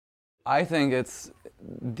I think it's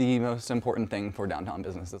the most important thing for downtown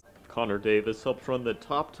businesses. Connor Davis helped run the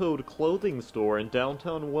top-toed clothing store in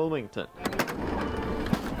downtown Wilmington.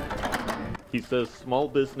 He says Small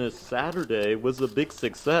Business Saturday was a big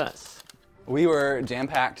success. We were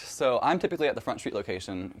jam-packed, so I'm typically at the Front Street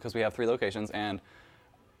location because we have 3 locations, and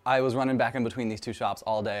I was running back in between these 2 shops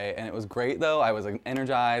all day, and it was great though. I was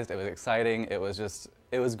energized, it was exciting, it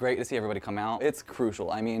was great to see everybody come out. It's crucial.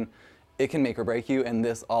 I mean, it can make or break you, and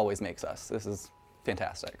this always makes us. This is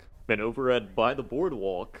fantastic. And over at By the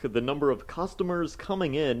Boardwalk, the number of customers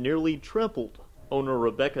coming in nearly tripled. Owner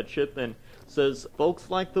Rebecca Chipman says folks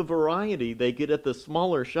like the variety they get at the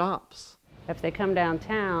smaller shops. If they come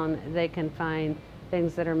downtown, they can find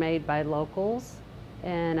things that are made by locals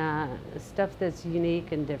and stuff that's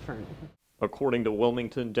unique and different. According to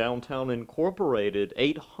Wilmington Downtown Incorporated,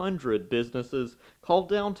 800 businesses call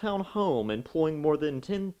downtown home, employing more than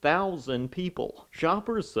 10,000 people.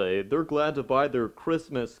 Shoppers say they're glad to buy their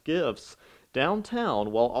Christmas gifts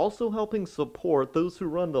downtown while also helping support those who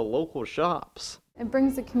run the local shops. It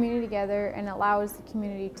brings the community together and allows the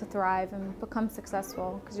community to thrive and become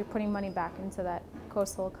successful because you're putting money back into that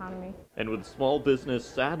coastal economy. And with Small Business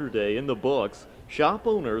Saturday in the books, shop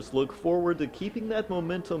owners look forward to keeping that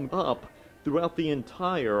momentum up throughout the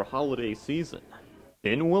entire holiday season.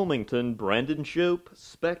 In Wilmington, Brandon Shope,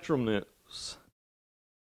 Spectrum News.